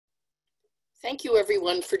Thank you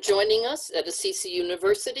everyone for joining us at Assisi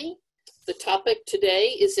University. The topic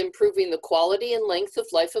today is improving the quality and length of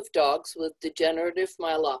life of dogs with degenerative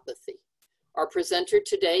myelopathy. Our presenter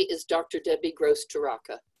today is Dr. Debbie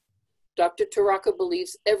Gross-Torraca. Dr. Torraca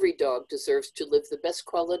believes every dog deserves to live the best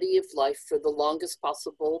quality of life for the longest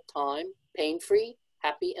possible time, pain-free,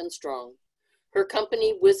 happy, and strong. Her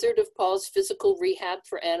company, Wizard of Paws Physical Rehab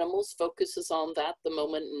for Animals, focuses on that the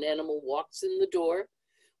moment an animal walks in the door,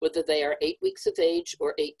 whether they are 8 weeks of age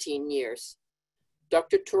or 18 years.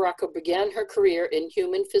 Dr. Torraca began her career in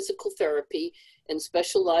human physical therapy and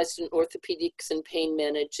specialized in orthopedics and pain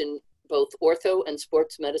management in both ortho and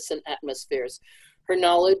sports medicine atmospheres. Her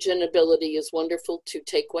knowledge and ability is wonderful to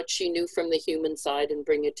take what she knew from the human side and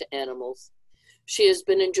bring it to animals. She has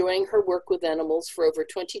been enjoying her work with animals for over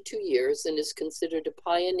 22 years and is considered a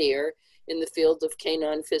pioneer in the field of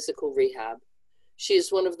canine physical rehab. She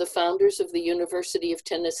is one of the founders of the University of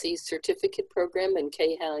Tennessee's certificate program in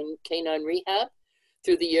canine rehab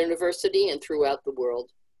through the university and throughout the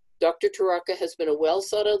world. Dr. Torraca has been a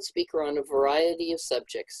well-sought-out speaker on a variety of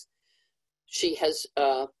subjects. She has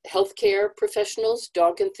healthcare professionals,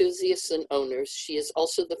 dog enthusiasts, and owners. She is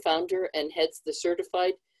also the founder and heads the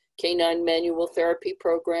Certified Canine Manual Therapy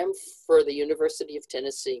Program for the University of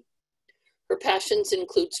Tennessee. Her passions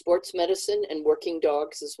include sports medicine and working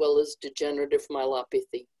dogs, as well as degenerative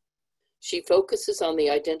myelopathy. She focuses on the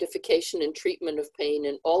identification and treatment of pain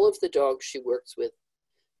in all of the dogs she works with.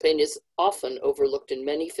 Pain is often overlooked in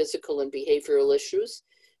many physical and behavioral issues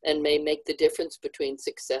and may make the difference between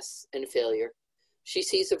success and failure. She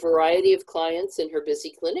sees a variety of clients in her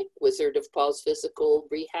busy clinic, Wizard of Paws Physical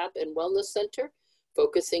Rehab and Wellness Center,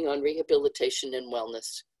 focusing on rehabilitation and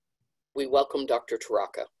wellness. We welcome Dr.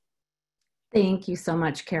 Torraca. Thank you so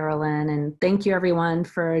much, Carolyn, and thank you everyone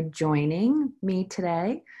for joining me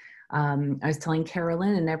today. I was telling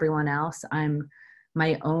Carolyn and everyone else, I'm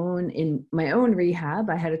in my own rehab.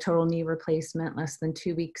 I had a total knee replacement less than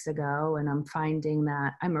 2 weeks ago, and I'm finding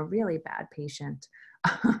that I'm a really bad patient.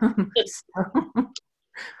 So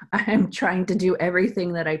I'm trying to do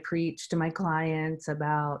everything that I preach to my clients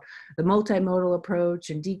about the multimodal approach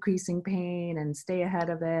and decreasing pain and stay ahead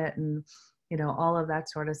of it and all of that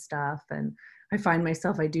sort of stuff. And I find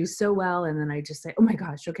myself, I do so well. And then I just say, oh my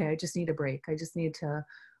gosh, okay, I just need a break. I just need to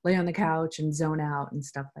lay on the couch and zone out and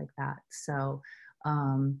stuff like that. So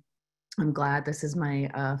I'm glad this is my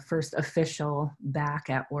first official back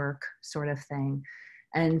at work sort of thing.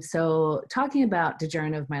 And so talking about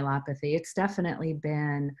degenerative myelopathy, it's definitely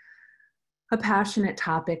been a passionate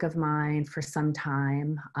topic of mine for some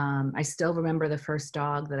time. I still remember the first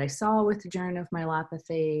dog that I saw with degenerative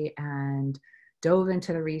myelopathy and dove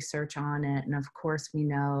into the research on it. And of course, we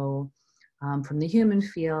know from the human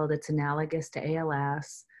field, it's analogous to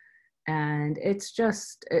ALS. And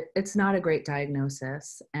it's not a great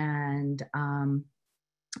diagnosis. And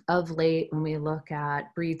of late, when we look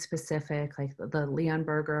at breed specific, like the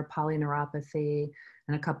Leonberger polyneuropathy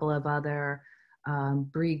and a couple of other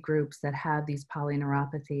breed groups that have these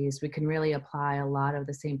polyneuropathies, we can really apply a lot of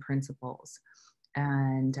the same principles.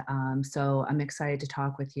 And so I'm excited to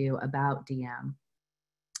talk with you about DM.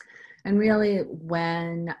 And really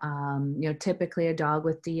when, typically a dog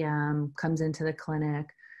with DM comes into the clinic,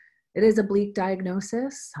 it is a bleak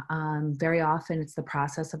diagnosis. Very often it's the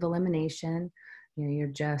process of elimination. You're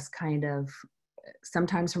just kind of,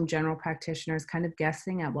 sometimes from general practitioners, kind of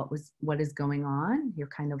guessing at what is going on. You're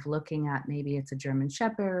kind of looking at maybe it's a German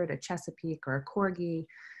Shepherd, a Chesapeake, or a Corgi,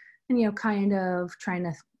 and kind of trying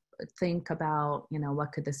to think about,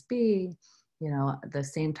 what could this be? At the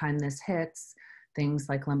same time this hits, things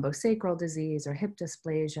like lumbosacral disease or hip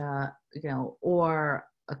dysplasia, or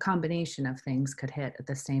a combination of things could hit at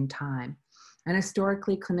the same time. And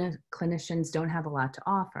historically, clinicians don't have a lot to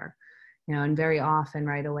offer. And very often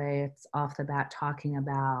right away, it's off the bat talking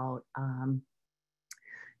about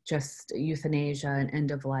just euthanasia and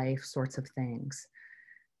end of life sorts of things.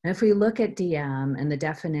 And if we look at DM and the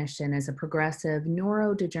definition as a progressive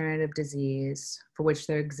neurodegenerative disease for which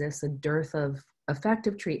there exists a dearth of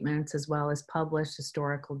effective treatments as well as published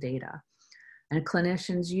historical data. And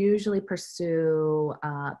clinicians usually pursue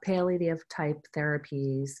palliative type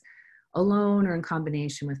therapies alone or in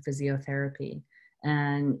combination with physiotherapy.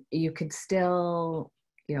 And you could still,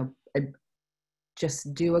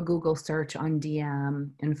 just do a Google search on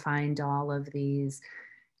DM and find all of these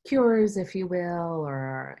cures, if you will,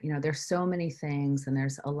 or, there's so many things and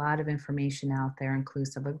there's a lot of information out there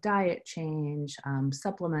inclusive of diet change,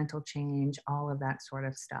 supplemental change, all of that sort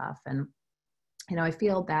of stuff. And, I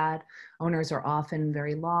feel bad. Owners are often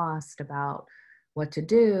very lost about what to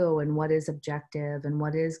do and what is objective and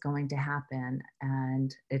what is going to happen.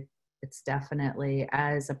 And It's definitely,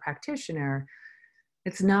 as a practitioner,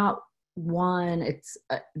 it's not one, it's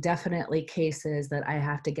definitely cases that I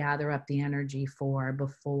have to gather up the energy for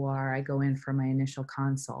before I go in for my initial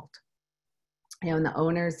consult. And the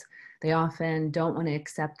owners, they often don't want to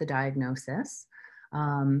accept the diagnosis.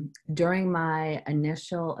 During my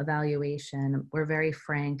initial evaluation, we're very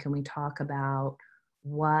frank and we talk about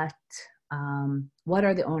what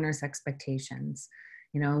are the owner's expectations?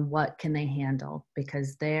 What can they handle?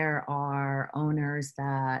 Because there are owners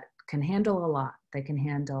that can handle a lot. They can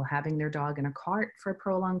handle having their dog in a cart for a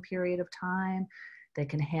prolonged period of time. They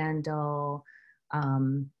can handle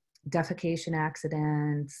defecation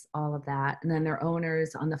accidents, all of that. And then there are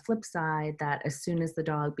owners on the flip side that as soon as the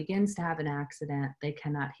dog begins to have an accident, they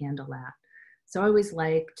cannot handle that. So I always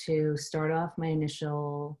like to start off my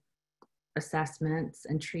initial assessments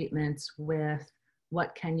and treatments with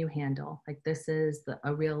what can you handle? Like this is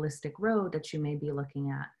a realistic road that you may be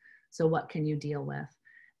looking at. So what can you deal with?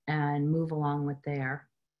 And move along with there.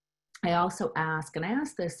 I also ask, and I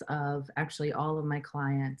ask this of actually all of my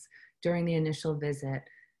clients during the initial visit,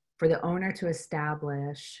 for the owner to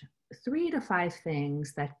establish 3 to 5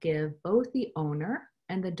 things that give both the owner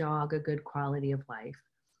and the dog a good quality of life.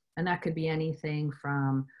 And that could be anything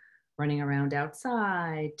from running around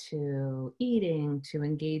outside to eating to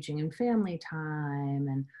engaging in family time.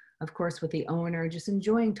 And of course, with the owner, just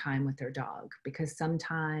enjoying time with their dog, because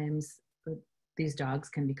sometimes these dogs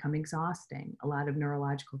can become exhausting. A lot of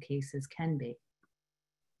neurological cases can be.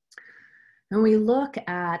 When we look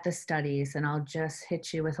at the studies, and I'll just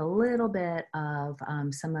hit you with a little bit of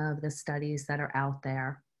some of the studies that are out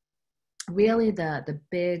there. Really the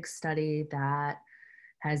big study that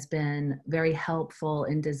has been very helpful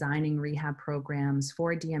in designing rehab programs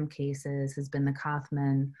for DM cases has been the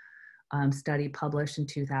Kaufman study published in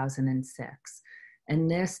 2006.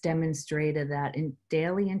 And this demonstrated that in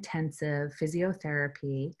daily intensive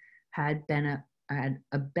physiotherapy had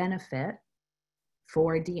a benefit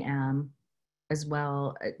for DM, as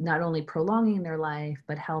well, not only prolonging their life,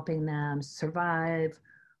 but helping them survive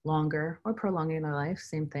longer, or prolonging their life,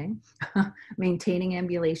 same thing, maintaining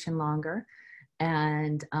ambulation longer,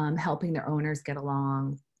 and helping their owners get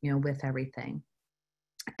along, with everything.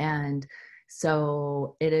 And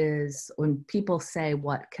so it is, when people say,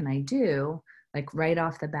 what can I do? Like right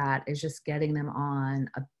off the bat is just getting them on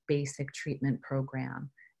a basic treatment program.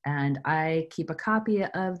 And I keep a copy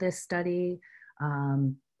of this study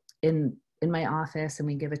in my office, and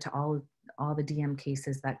we give it to all the DM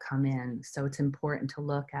cases that come in. So it's important to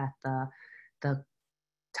look at the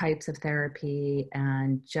types of therapy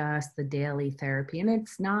and just the daily therapy. And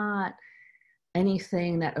it's not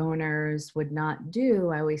anything that owners would not do.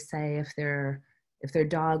 I always say if their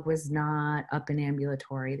dog was not up in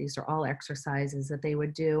ambulatory, these are all exercises that they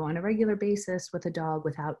would do on a regular basis with a dog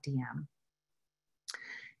without DM.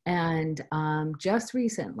 And just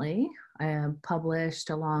recently, I published,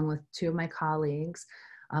 along with 2 of my colleagues,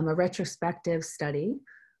 a retrospective study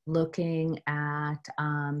looking at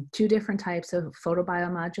 2 different types of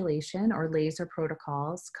photobiomodulation or laser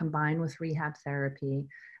protocols combined with rehab therapy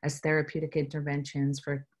as therapeutic interventions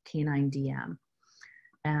for canine DM.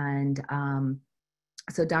 And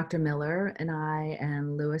so Dr. Miller and I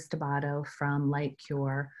and Louis Tabato from Light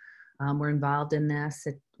Cure were involved in this.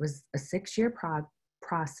 It was a 6-year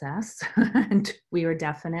process, and we were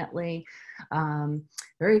definitely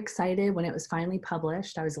very excited when it was finally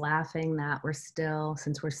published. I was laughing that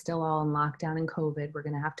since we're still all in lockdown and COVID, we're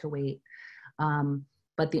going to have to wait.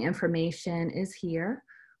 But the information is here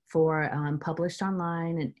for published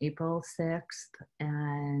online in April 6th,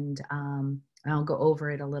 and I'll go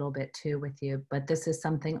over it a little bit too with you. But this is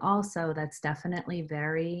something also that's definitely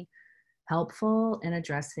very helpful in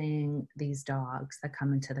addressing these dogs that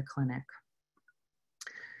come into the clinic.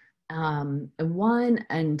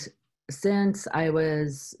 And since I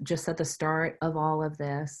was just at the start of all of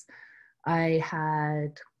this, I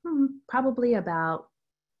had probably about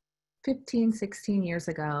 15, 16 years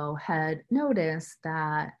ago, had noticed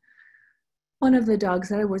that one of the dogs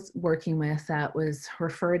that I was working with that was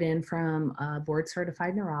referred in from a board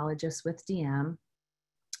certified neurologist with DM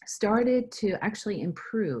started to actually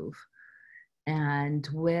improve, and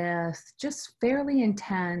with just fairly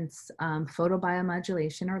intense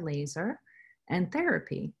photobiomodulation or laser and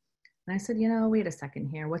therapy. And I said, wait a second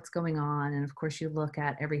here, what's going on? And of course you look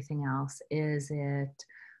at everything else. Is it,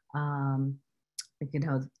 are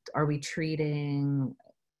we treating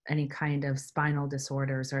any kind of spinal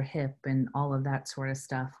disorders or hip and all of that sort of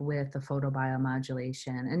stuff with the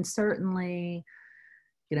photobiomodulation? And certainly,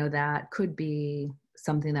 that could be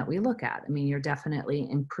something that we look at. I mean, you're definitely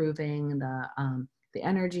improving the the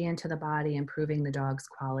energy into the body, improving the dog's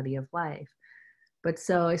quality of life. But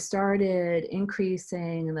so I started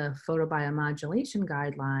increasing the photobiomodulation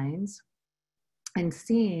guidelines and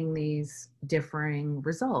seeing these differing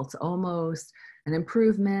results, almost an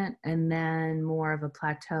improvement and then more of a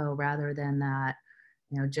plateau rather than that,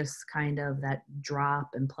 just kind of that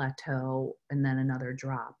drop and plateau and then another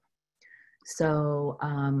drop. So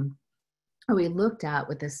what we looked at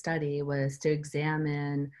with this study was to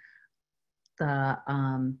examine the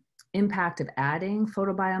impact of adding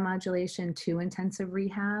photobiomodulation to intensive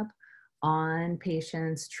rehab on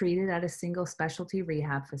patients treated at a single specialty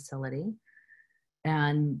rehab facility.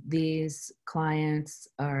 And these clients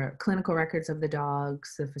are clinical records of the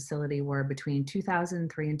dogs. The facility were between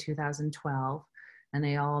 2003 and 2012, and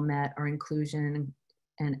they all met our inclusion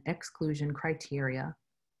and exclusion criteria.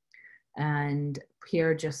 And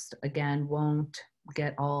here, just again, won't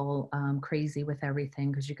get all crazy with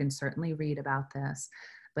everything because you can certainly read about this,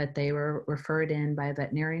 but they were referred in by a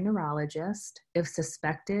veterinary neurologist. If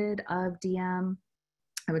suspected of DM,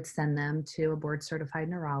 I would send them to a board certified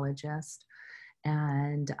neurologist,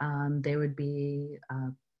 and they would be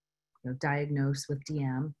diagnosed with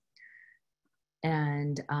DM.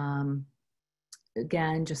 And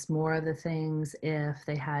again, just more of the things, if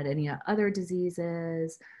they had any other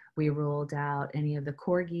diseases, we ruled out any of the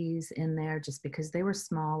corgis in there just because they were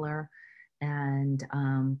smaller, and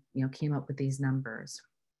came up with these numbers.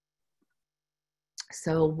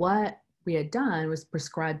 So what we had done was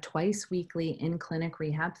prescribe twice weekly in-clinic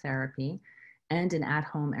rehab therapy and an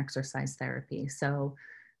at-home exercise therapy. So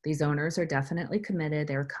these owners are definitely committed.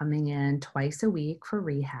 They're coming in twice a week for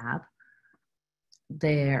rehab.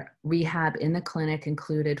 Their rehab in the clinic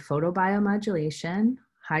included photobiomodulation,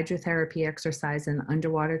 hydrotherapy exercise, and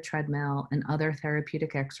underwater treadmill, and other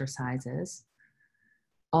therapeutic exercises.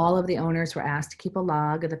 All of the owners were asked to keep a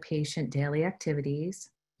log of the patient daily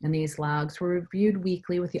activities, and these logs were reviewed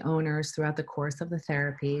weekly with the owners throughout the course of the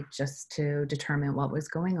therapy just to determine what was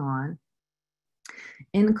going on.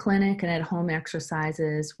 In clinic and at home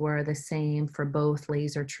exercises were the same for both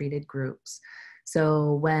laser treated groups.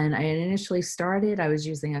 So when I initially started, I was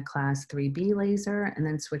using a class 3B laser and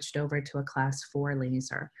then switched over to a class 4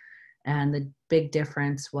 laser. And the big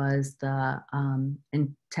difference was the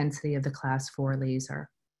intensity of the class 4 laser.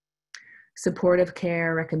 Supportive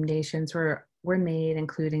care recommendations were made,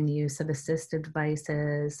 including the use of assistive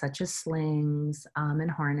devices such as slings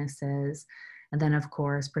and harnesses. And then, of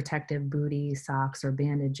course, protective booties, socks, or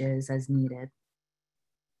bandages as needed.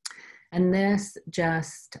 And this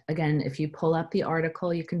just, again, if you pull up the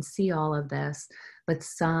article, you can see all of this, but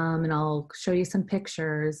and I'll show you some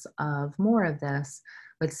pictures of more of this.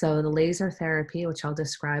 But so the laser therapy, which I'll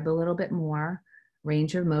describe a little bit more,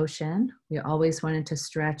 range of motion. We always wanted to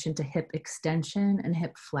stretch into hip extension and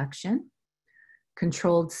hip flexion.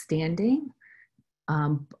 Controlled standing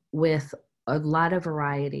with a lot of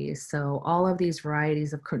varieties. So all of these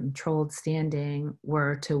varieties of controlled standing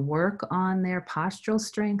were to work on their postural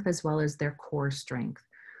strength as well as their core strength.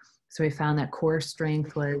 So we found that core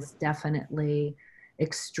strength was definitely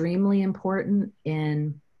extremely important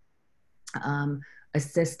in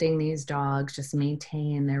assisting these dogs just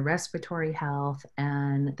maintain their respiratory health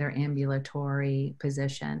and their ambulatory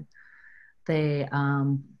position. They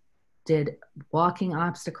did walking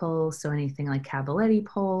obstacles, so anything like cavaletti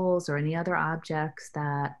poles or any other objects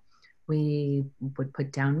that we would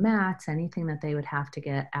put down, mats, anything that they would have to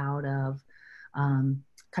get out of,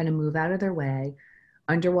 kind of move out of their way.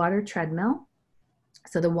 Underwater treadmill.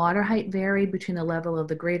 So the water height varied between the level of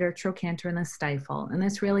the greater trochanter and the stifle, and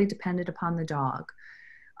this really depended upon the dog.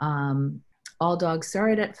 All dogs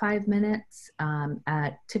started at 5 minutes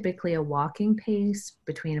at typically a walking pace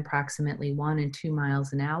between approximately 1 and 2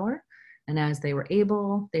 miles an hour. And as they were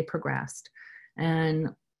able, they progressed. And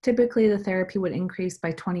typically the therapy would increase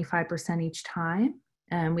by 25% each time.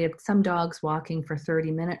 And we had some dogs walking for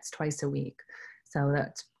 30 minutes twice a week. So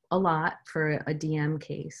that's a lot for a DM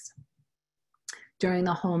case. During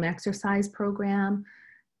the home exercise program,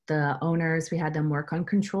 the owners, we had them work on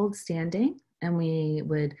controlled standing, and we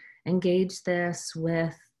would engage this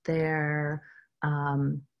with their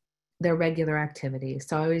regular activities.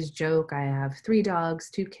 So I always joke, I have 3 dogs,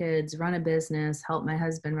 2 kids, run a business, help my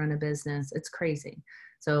husband run a business. It's crazy.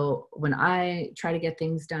 So when I try to get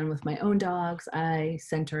things done with my own dogs, I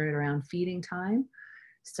center it around feeding time.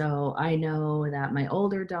 So I know that my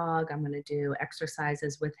older dog, I'm going to do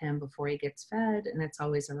exercises with him before he gets fed, and it's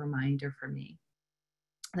always a reminder for me.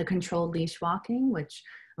 The controlled leash walking, which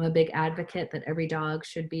I'm a big advocate that every dog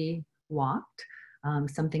should be walked.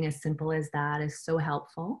 Something as simple as that is so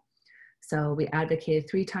helpful. So we advocated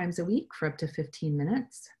 3 times a week for up to 15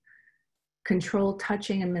 minutes. Control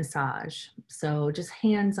touching and massage. So just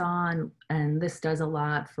hands-on, and this does a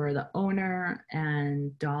lot for the owner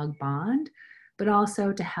and dog bond, but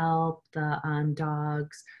also to help the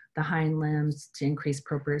dogs, the hind limbs, to increase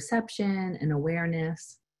proprioception and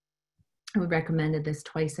awareness. We recommended this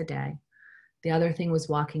twice a day. The other thing was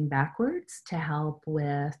walking backwards to help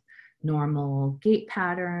with normal gait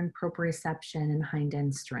pattern, proprioception, and hind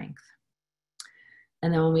end strength.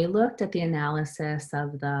 And then when we looked at the analysis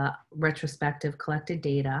of the retrospective collected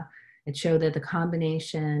data, it showed that the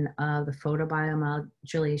combination of the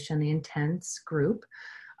photobiomodulation, the intense group,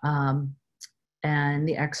 and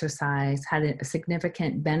the exercise had a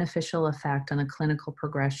significant beneficial effect on the clinical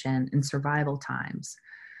progression and survival times.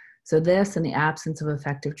 So this, in the absence of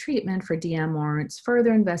effective treatment for DM, warrants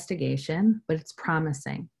further investigation, but it's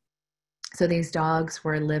promising. So these dogs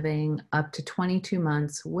were living up to 22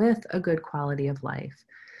 months with a good quality of life.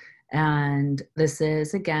 And this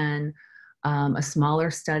is, again, a smaller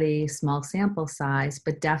study, small sample size,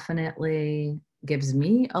 but definitely gives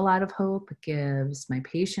me a lot of hope, gives my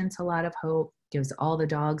patients a lot of hope, gives all the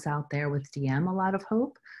dogs out there with DM a lot of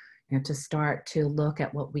hope, to start to look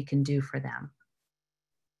at what we can do for them.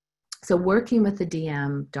 So working with the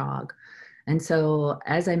DM dog. And so,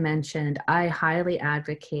 as I mentioned, I highly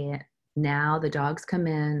advocate now the dogs come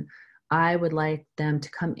in. I would like them to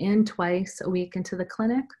come in twice a week into the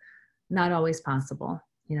clinic. Not always possible.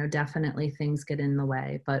 Definitely things get in the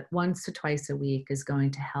way, but once to twice a week is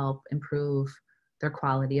going to help improve their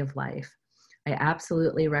quality of life. I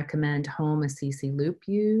absolutely recommend home a CC Loop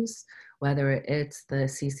use, whether it's the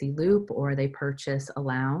CC Loop or they purchase a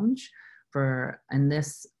lounge and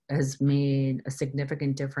this has made a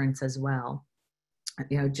significant difference as well.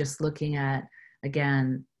 Just looking at,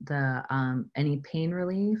 again, the any pain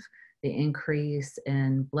relief, the increase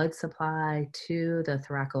in blood supply to the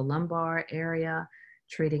thoracolumbar area,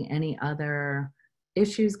 treating any other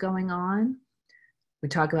issues going on. We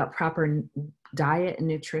talk about proper diet and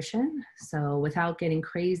nutrition. So without getting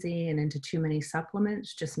crazy and into too many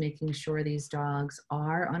supplements, just making sure these dogs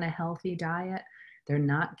are on a healthy diet, they're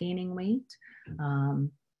not gaining weight,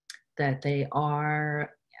 that they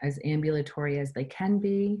are as ambulatory as they can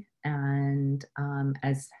be and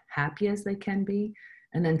as happy as they can be,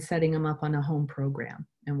 and then setting them up on a home program.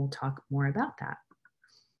 And we'll talk more about that.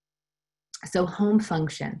 So home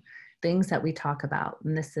function, things that we talk about.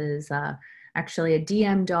 And this is actually a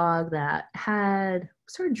DM dog that had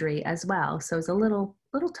surgery as well. So it's a little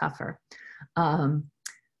tougher. And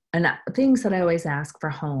things that I always ask for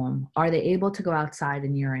home, are they able to go outside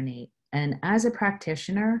and urinate? And as a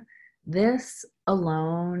practitioner, this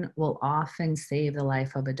alone will often save the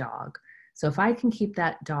life of a dog. So if I can keep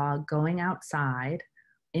that dog going outside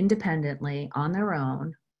independently on their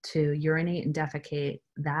own to urinate and defecate,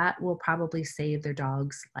 that will probably save their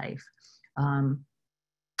dog's life.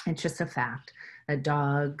 It's just a fact that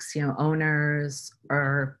dogs, owners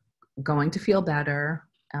are going to feel better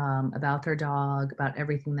about their dog, about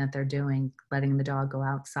everything that they're doing, letting the dog go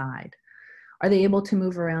outside. Are they able to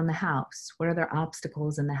move around the house? What are their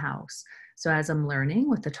obstacles in the house? So as I'm learning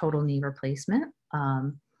with the total knee replacement,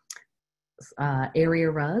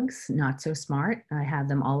 area rugs, not so smart. I have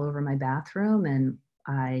them all over my bathroom, and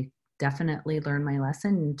I definitely learned my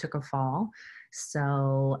lesson and took a fall.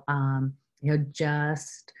 So,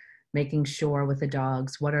 just making sure with the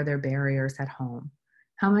dogs, what are their barriers at home?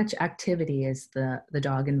 How much activity is the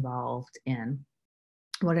dog involved in?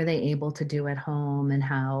 What are they able to do at home? And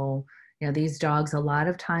how, these dogs, a lot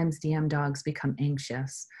of times DM dogs become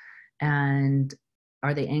anxious. And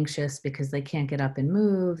are they anxious because they can't get up and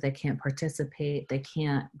move? They can't participate. They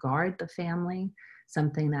can't guard the family,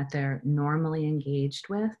 something that they're normally engaged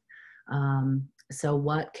with. So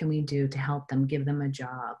what can we do to help them, give them a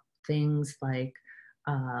job? Things like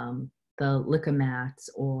the liquor mats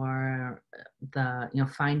or the,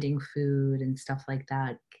 finding food and stuff like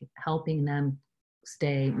that, helping them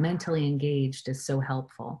stay mentally engaged is so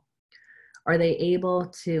helpful. Are they able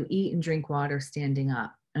to eat and drink water standing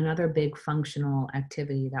up? Another big functional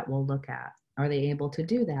activity that we'll look at. Are they able to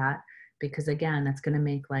do that? Because again, that's going to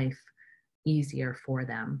make life easier for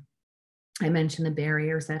them. I mentioned the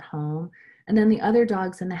barriers at home, and then the other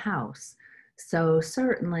dogs in the house. So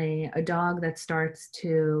certainly a dog that starts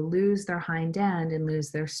to lose their hind end and lose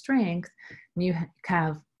their strength, you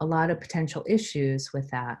have a lot of potential issues with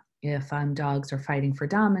that. If dogs are fighting for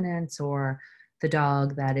dominance, or the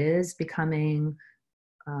dog that is becoming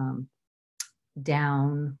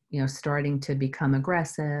down, starting to become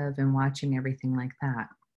aggressive and watching everything like that.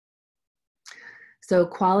 So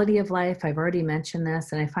quality of life, I've already mentioned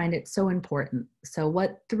this, and I find it so important. So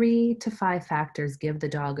what 3 to 5 factors give the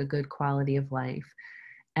dog a good quality of life?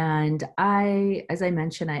 And as I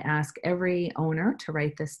mentioned, I ask every owner to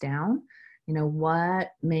write this down. What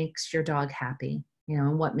makes your dog happy,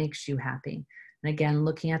 and what makes you happy? And again,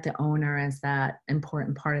 looking at the owner as that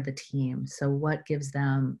important part of the team. So what gives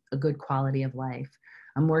them a good quality of life?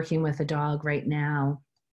 I'm working with a dog right now,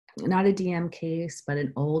 not a DM case, but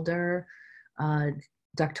an older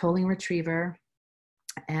duck-toling retriever,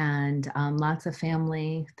 and lots of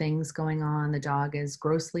family things going on. The dog is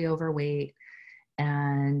grossly overweight,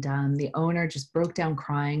 and the owner just broke down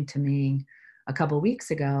crying to me a couple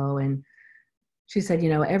weeks ago, and she said,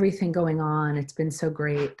 everything going on, it's been so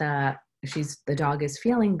great that the dog is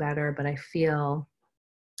feeling better, but I feel,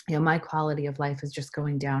 my quality of life is just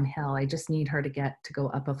going downhill. I just need her to go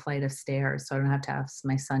up a flight of stairs so I don't have to ask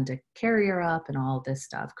my son to carry her up and all this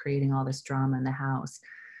stuff, creating all this drama in the house.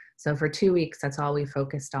 So for 2 weeks, that's all we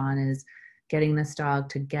focused on, is getting this dog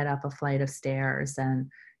to get up a flight of stairs.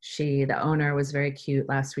 And the owner was very cute.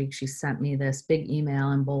 Last week, she sent me this big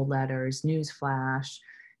email in bold letters, newsflash,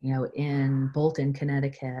 in Bolton,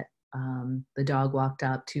 Connecticut. The dog walked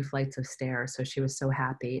up 2 flights of stairs. So she was so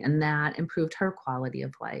happy, and that improved her quality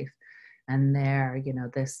of life. And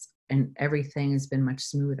everything has been much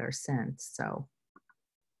smoother since. So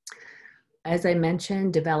as I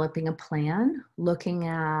mentioned, developing a plan, looking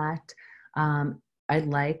at, I'd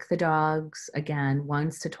like the dogs, again,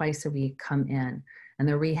 once to twice a week come in. And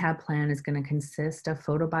the rehab plan is going to consist of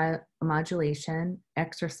photobiomodulation,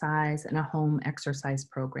 exercise, and a home exercise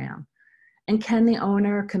program. And can the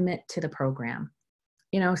owner commit to the program?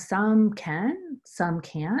 Some can, some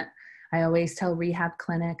can't. I always tell rehab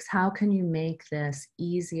clinics, how can you make this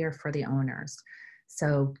easier for the owners?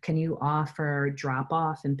 So can you offer drop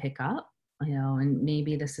off and pick up? And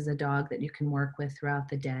maybe this is a dog that you can work with throughout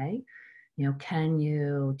the day.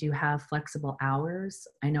 Do you have flexible hours?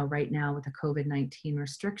 I know right now with the COVID-19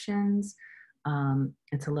 restrictions,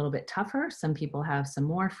 it's a little bit tougher. Some people have some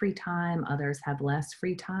more free time, others have less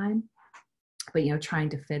free time, but, trying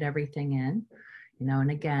to fit everything in, and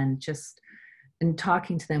again, just in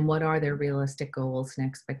talking to them, what are their realistic goals and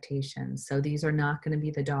expectations? So these are not going to be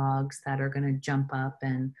the dogs that are going to jump up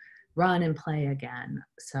and run and play again.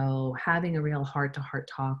 So having a real heart-to-heart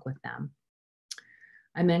talk with them.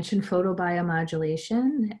 I mentioned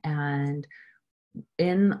photobiomodulation, and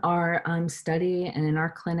in our study and in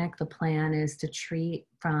our clinic, the plan is to treat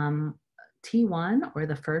from T1, or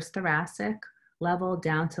the first thoracic level,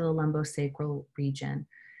 down to the lumbosacral region.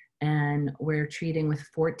 And we're treating with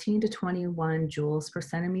 14 to 21 joules per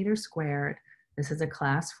centimeter squared. This is a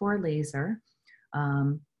class 4 laser,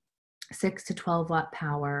 6 to 12 watt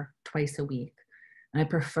power twice a week. I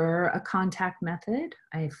prefer a contact method.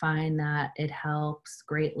 I find that it helps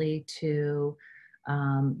greatly to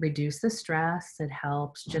reduce the stress. It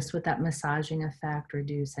helps just with that massaging effect,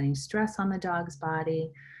 reduce any stress on the dog's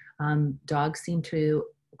body. Dogs seem to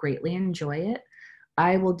greatly enjoy it.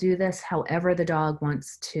 I will do this however the dog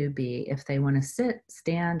wants to be, if they want to sit,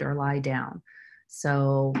 stand, or lie down.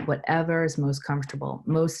 So whatever is most comfortable.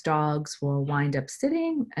 Most dogs will wind up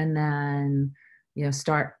sitting and then,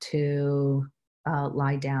 start to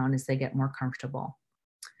lie down as they get more comfortable.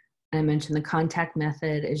 I mentioned the contact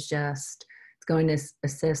method is it's going to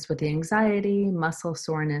assist with the anxiety, muscle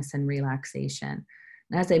soreness, and relaxation.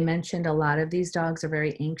 And as I mentioned, a lot of these dogs are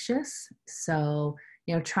very anxious. So,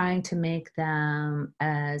 trying to make them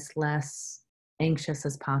as less anxious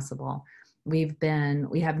as possible. We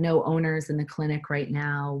have no owners in the clinic right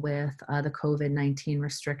now with the COVID-19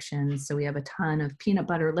 restrictions. So we have a ton of peanut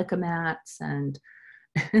butter lick-o-mats, and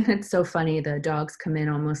it's so funny. The dogs come in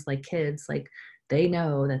almost like kids, like they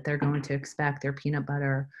know that they're going to expect their peanut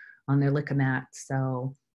butter on their lick-o-mat.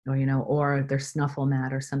 So, or their snuffle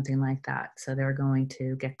mat or something like that. So they're going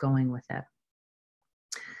to get going with it.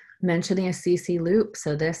 Mentioning a CC loop.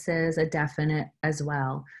 So this is a definite as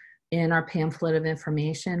well. In our pamphlet of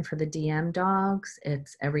information for the DM dogs,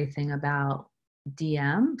 it's everything about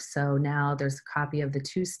DM. So now there's a copy of the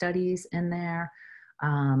 2 studies in there,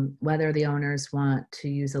 whether the owners want to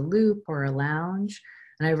use a loop or a lounge.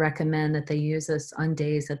 And I recommend that they use this on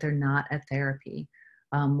days that they're not at therapy,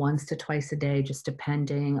 once to twice a day, just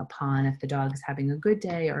depending upon if the dog is having a good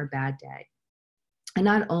day or a bad day. And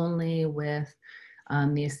not only with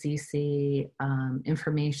the Assisi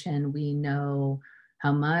information, we know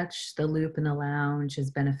how much the loop and the lounge is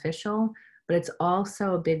beneficial, but it's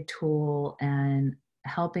also a big tool in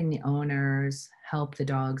helping the owners help the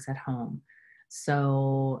dogs at home.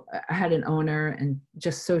 So I had an owner, and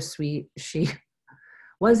just so sweet, she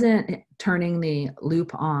wasn't turning the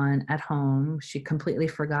loop on at home. She completely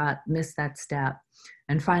missed that step.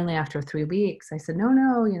 And finally, after 3 weeks, I said,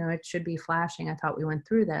 no, it should be flashing. I thought we went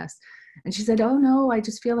through this. And she said, oh no, I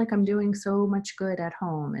just feel like I'm doing so much good at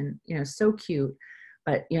home. And, so cute.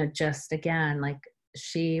 But, just again, like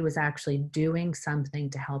she was actually doing something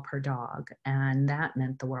to help her dog. And that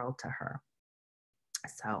meant the world to her.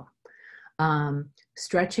 So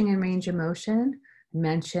stretching and range of motion,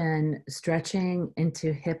 mention stretching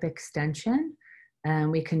into hip extension.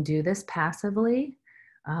 And we can do this passively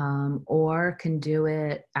or can do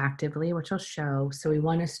it actively, which I'll show. So we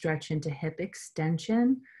want to stretch into hip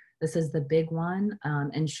extension. This is the big one,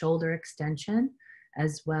 and shoulder extension,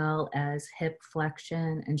 as well as hip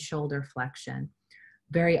flexion and shoulder flexion.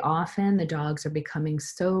 Very often the dogs are becoming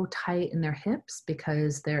so tight in their hips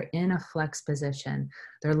because they're in a flex position.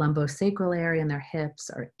 Their lumbosacral area and their hips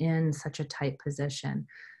are in such a tight position.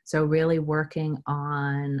 So really working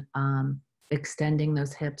on extending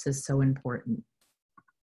those hips is so important.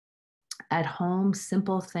 At home,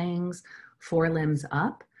 simple things, forelimbs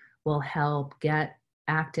up, will help get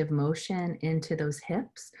active motion into those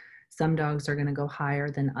hips. Some dogs are going to go higher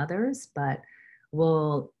than others, but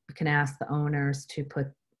we can ask the owners to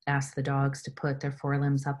ask the dogs to put their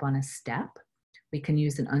forelimbs up on a step. We can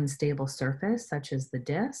use an unstable surface such as the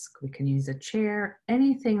disc. We can use a chair.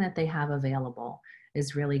 Anything that they have available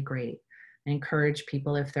is really great. I encourage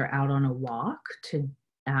people, if they're out on a walk, to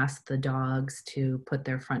ask the dogs to put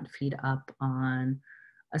their front feet up on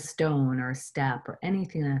a stone or a step or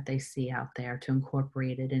anything that they see out there to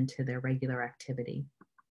incorporate it into their regular activity.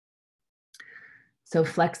 So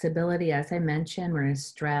flexibility, as I mentioned, we're going to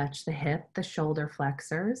stretch the hip, the shoulder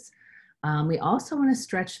flexors. We also want to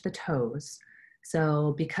stretch the toes.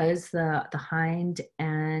 So because the hind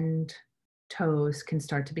end toes can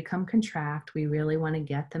start to become contract, we really want to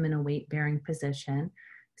get them in a weight-bearing position.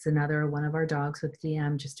 It's another one of our dogs with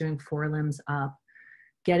DM just doing forelimbs up.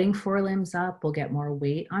 Getting forelimbs up, we'll get more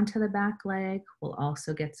weight onto the back leg. We'll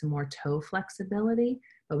also get some more toe flexibility,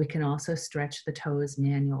 but we can also stretch the toes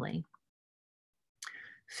manually.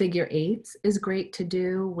 Figure eights is great to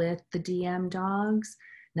do with the DM dogs.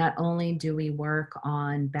 Not only do we work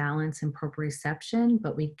on balance and proprioception,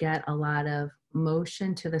 but we get a lot of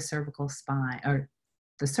motion to the cervical spine, or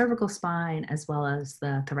the cervical spine, as well as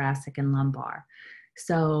the thoracic and lumbar.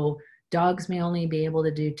 So dogs may only be able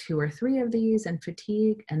to do 2 or 3 of these and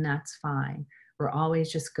fatigue, and that's fine. We're always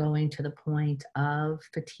just going to the point of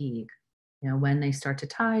fatigue. When they start to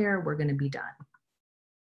tire, we're going to be done.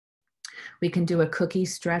 We can do a cookie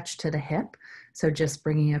stretch to the hip. So just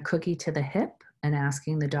bringing a cookie to the hip and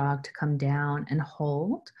asking the dog to come down and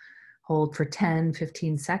hold for 10,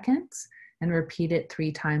 15 seconds and repeat it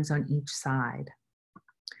 3 times on each side.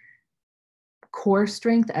 Core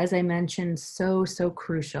strength, as I mentioned, so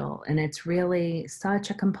crucial. And it's really such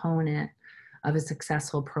a component of a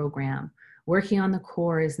successful program. Working on the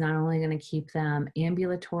core is not only going to keep them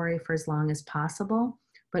ambulatory for as long as possible,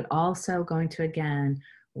 but also going to, again,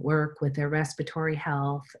 work with their respiratory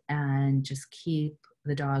health and just keep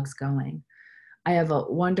the dogs going. I have a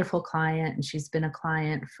wonderful client, and she's been a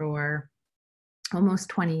client for almost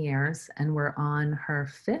 20 years, and we're on her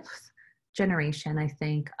 5th generation, I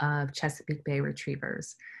think, of Chesapeake Bay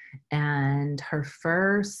Retrievers. And her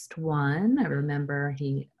first one, I remember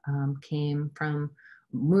he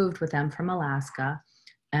moved with them from Alaska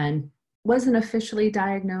and wasn't officially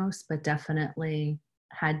diagnosed, but definitely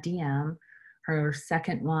had DM. Her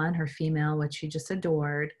second one, her female, which she just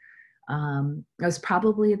adored, was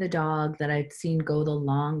probably the dog that I'd seen go the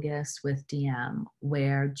longest with DM,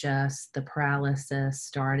 where just the paralysis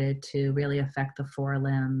started to really affect the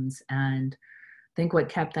forelimbs. And I think what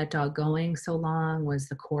kept that dog going so long was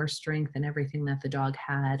the core strength and everything that the dog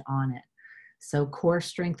had on it. So core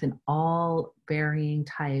strength in all varying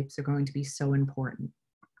types are going to be so important.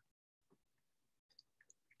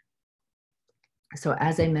 So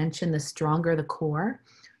as I mentioned, the stronger the core,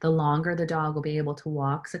 the longer the dog will be able to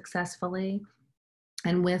walk successfully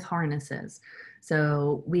and with harnesses.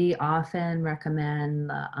 So we often recommend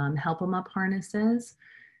the help them up harnesses,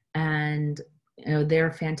 and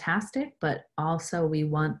they're fantastic, but also we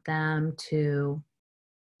want them to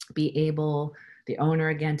be able, the owner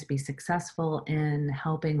again, to be successful in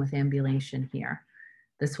helping with ambulation here.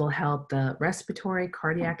 This will help the respiratory,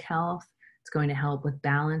 cardiac health. It's going to help with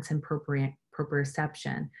balance and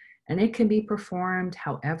proprioception. And it can be performed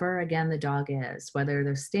however, again, the dog is, whether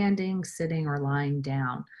they're standing, sitting, or lying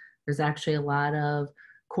down. There's actually a lot of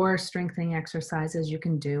core strengthening exercises you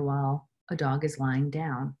can do while a dog is lying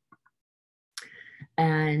down.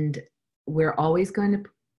 And we're always going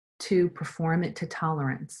to perform it to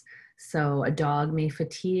tolerance. So a dog may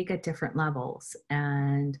fatigue at different levels,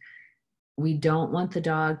 and We don't want the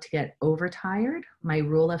dog to get overtired. My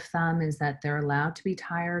rule of thumb is that they're allowed to be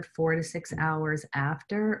tired 4 to 6 hours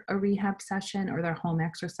after a rehab session or their home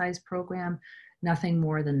exercise program, nothing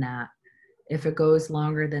more than that. If it goes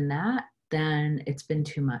longer than that, then it's been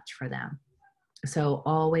too much for them. So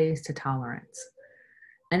always to tolerance.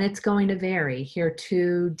 And it's going to vary. Here are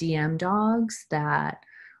 2 DM dogs that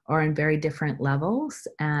are in very different levels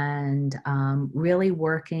and really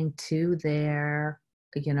working to their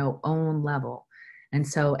own level. And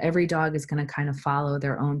so every dog is going to kind of follow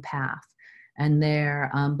their own path. And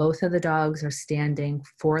they're both of the dogs are standing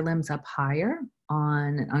 4 limbs up higher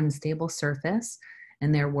on an unstable surface,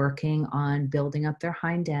 and they're working on building up their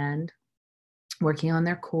hind end, working on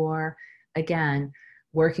their core, again,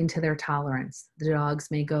 working to their tolerance. The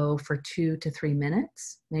dogs may go for 2 to 3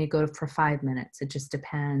 minutes, may go for 5 minutes. It just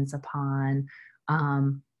depends upon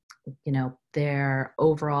their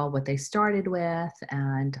overall, what they started with,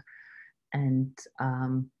 and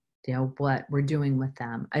what we're doing with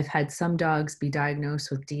them. I've had some dogs be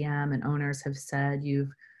diagnosed with DM, and owners have said,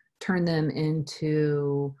 you've turned them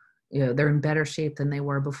into, they're in better shape than they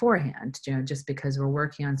were beforehand, just because we're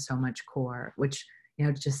working on so much core, which,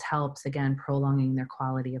 just helps, again, prolonging their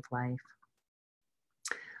quality of life.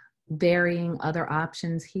 Varying other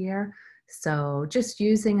options here. So just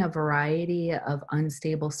using a variety of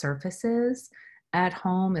unstable surfaces at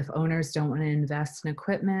home. If owners don't want to invest in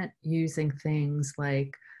equipment, using things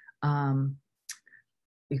like pillows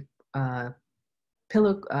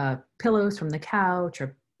from the couch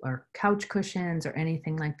or couch cushions or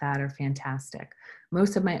anything like that are fantastic.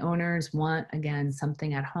 Most of my owners want, again,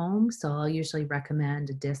 something at home. So I'll usually recommend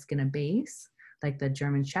a disc and a base, like the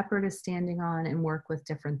German Shepherd is standing on, and work with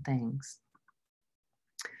different things.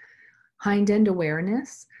 Hind end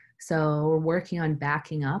awareness. So we're working on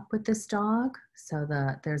backing up with this dog. So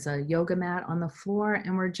there's a yoga mat on the floor,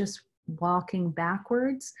 and we're just walking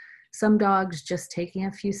backwards. Some dogs, just taking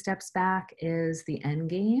a few steps back is the end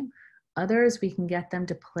game. Others, we can get them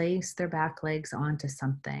to place their back legs onto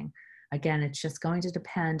something. Again, it's just going to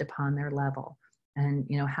depend upon their level and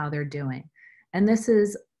how they're doing. And this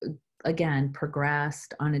is, again,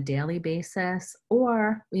 progressed on a daily basis,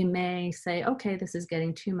 or we may say, okay, this is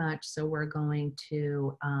getting too much, so we're going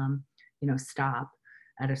to stop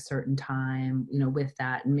at a certain time with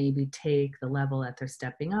that, and maybe take the level that they're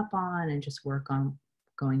stepping up on and just work on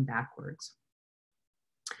going backwards.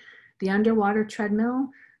 The underwater treadmill.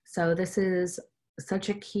 So this is such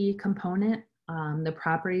a key component. The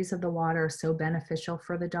properties of the water are so beneficial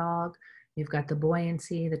for the dog. You've got the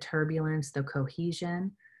buoyancy, the turbulence, the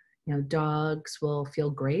cohesion. Dogs will feel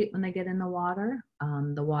great when they get in the water.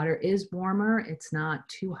 The water is warmer. It's not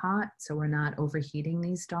too hot, so we're not overheating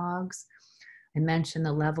these dogs. I mentioned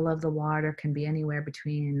the level of the water can be anywhere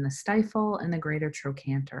between the stifle and the greater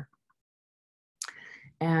trochanter.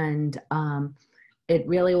 And it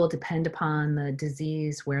really will depend upon the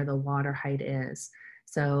disease where the water height is.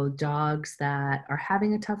 So dogs that are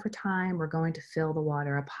having a tougher time, we're going to fill the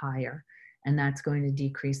water up higher, and that's going to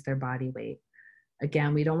decrease their body weight.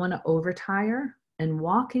 Again, we don't want to overtire, and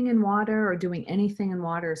walking in water or doing anything in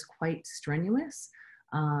water is quite strenuous.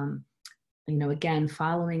 Again,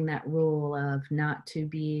 following that rule of not to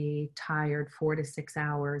be tired 4 to 6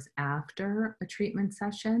 hours after a treatment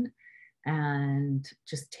session, and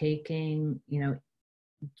just taking,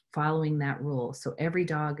 following that rule. So every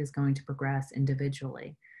dog is going to progress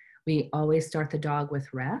individually. We always start the dog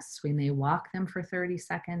with rest. We may walk them for 30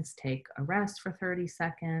 seconds, take a rest for 30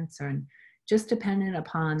 seconds, and just dependent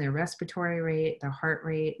upon their respiratory rate, their heart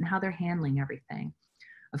rate, and how they're handling everything.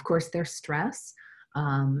 Of course, their stress.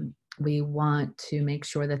 We want to make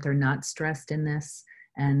sure that they're not stressed in this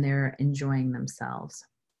and they're enjoying themselves.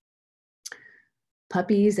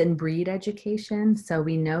 Puppies and breed education. So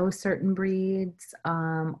we know certain breeds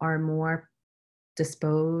are more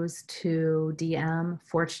disposed to DM.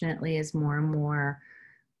 Fortunately, as more and more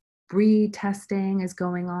breed testing is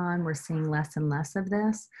going on, we're seeing less and less of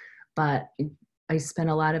this. But I spent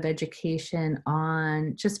a lot of education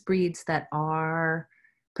on just breeds that are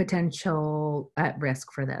potential at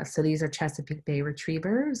risk for this. So these are Chesapeake Bay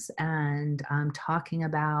Retrievers, and I'm talking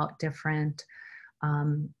about different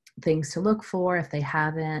things to look for if they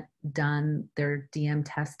haven't done their DM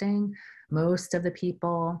testing. Most of the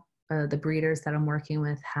people, the breeders that I'm working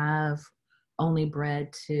with, have only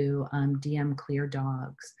bred to DM clear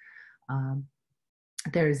dogs.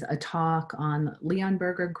 There's a talk on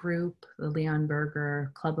Leonberger Group. The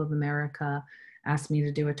Leonberger Club of America asked me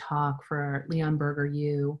to do a talk for Leonberger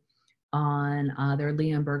U on their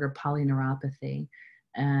Leonberger polyneuropathy.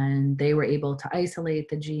 And they were able to isolate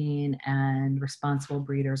the gene, and responsible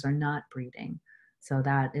breeders are not breeding So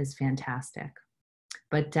that is fantastic.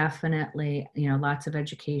 But definitely, you know, lots of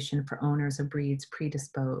education for owners of breeds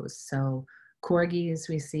predisposed. So corgis,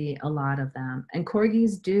 we see a lot of them. And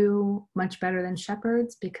corgis do much better than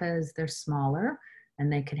shepherds because they're smaller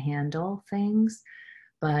and they can handle things.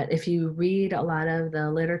 But if you read a lot of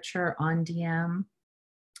the literature on DM,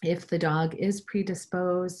 if the dog is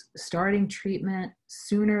predisposed, starting treatment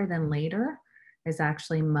sooner than later is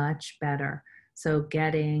actually much better. So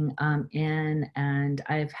getting in, and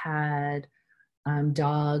I've had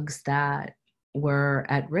dogs that were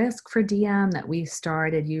at risk for DM that we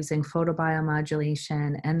started using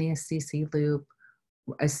photobiomodulation and the CC loop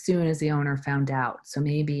as soon as the owner found out. So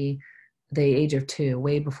maybe the age of 2,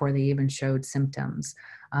 way before they even showed symptoms.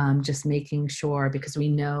 Just making sure, because we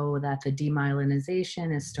know that the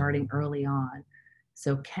demyelinization is starting early on.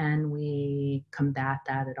 So can we combat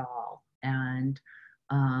that at all? And,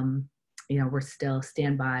 you know, we're still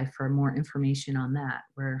stand by for more information on that.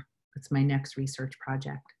 It's my next research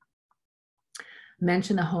project.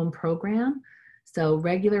 Mention the home program. So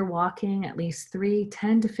regular walking, at least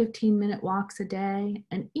 10 to 15 minute walks a day.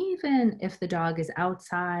 And even if the dog is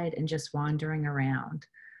outside and just wandering around.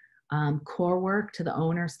 Core work to the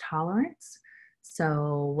owner's tolerance.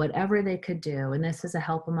 So whatever they could do, and this is a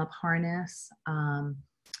help them up harness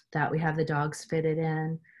that we have the dogs fitted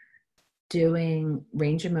in. Doing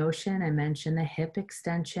range of motion, I mentioned the hip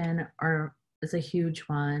extension is a huge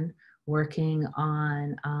one. Working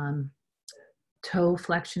on toe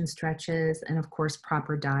flexion stretches, and of course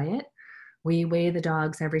proper diet. We weigh the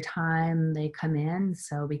dogs every time they come in,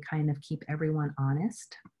 so we kind of keep everyone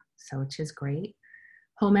honest, so which is great.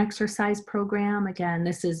 Home exercise program, again,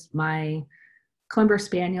 this is my Clumber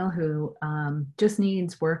Spaniel who just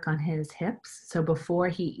needs work on his hips. So before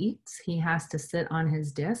he eats, he has to sit on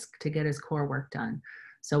his disc to get his core work done.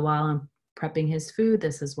 So while I'm prepping his food,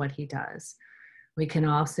 this is what he does. We can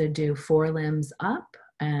also do forelimbs up,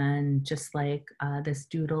 and just like this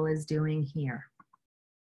doodle is doing here.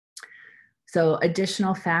 So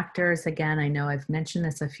additional factors, again, I know I've mentioned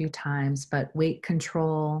this a few times, but weight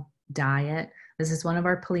control, diet. This is one of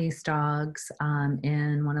our police dogs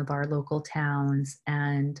in one of our local towns,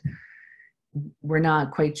 and we're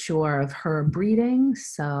not quite sure of her breeding.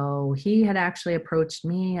 So he had actually approached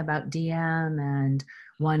me about DM and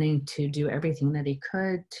wanting to do everything that he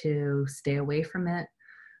could to stay away from it.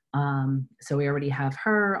 So we already have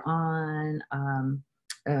her on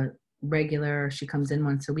a regular, she comes in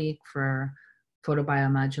once a week for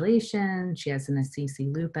photobiomodulation. She has an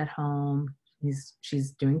CC loop at home.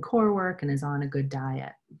 She's doing core work and is on a good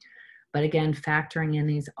diet. But again, factoring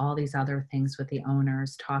in all these other things with the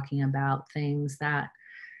owners, talking about things that,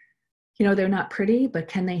 you know, they're not pretty, but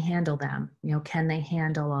can they handle them? You know, can they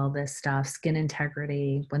handle all this stuff? Skin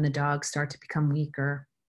integrity, when the dogs start to become weaker,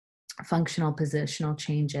 functional positional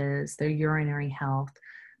changes, their urinary health.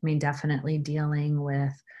 I mean, definitely dealing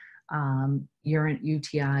with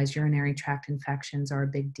UTIs, urinary tract infections are a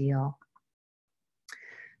big deal.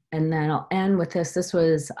 And then I'll end with this. This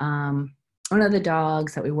was one of the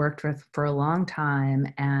dogs that we worked with for a long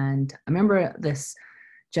time. And I remember this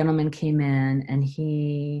gentleman came in, and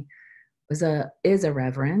he is a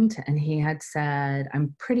reverend, and he had said,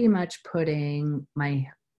 I'm pretty much putting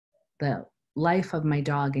the life of my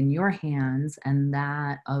dog in your hands and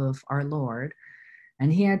that of our Lord.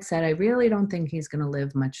 And he had said, I really don't think he's going to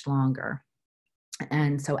live much longer.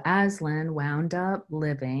 And so Aslan wound up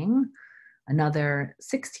living another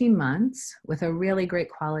 16 months with a really great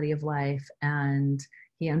quality of life. And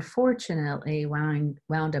he unfortunately wound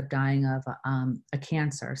up dying of a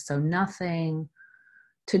cancer. So nothing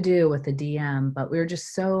to do with the DM, but we were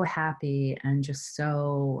just so happy and just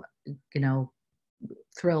so, you know,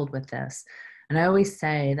 thrilled with this. And I always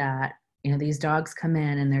say that, you know, these dogs come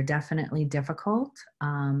in and they're definitely difficult,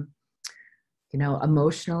 you know,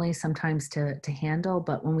 emotionally sometimes to handle.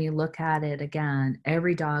 But when we look at it again,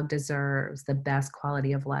 every dog deserves the best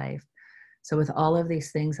quality of life. So with all of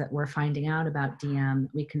these things that we're finding out about DM,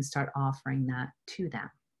 we can start offering that to them.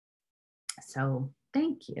 So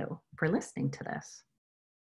thank you for listening to this.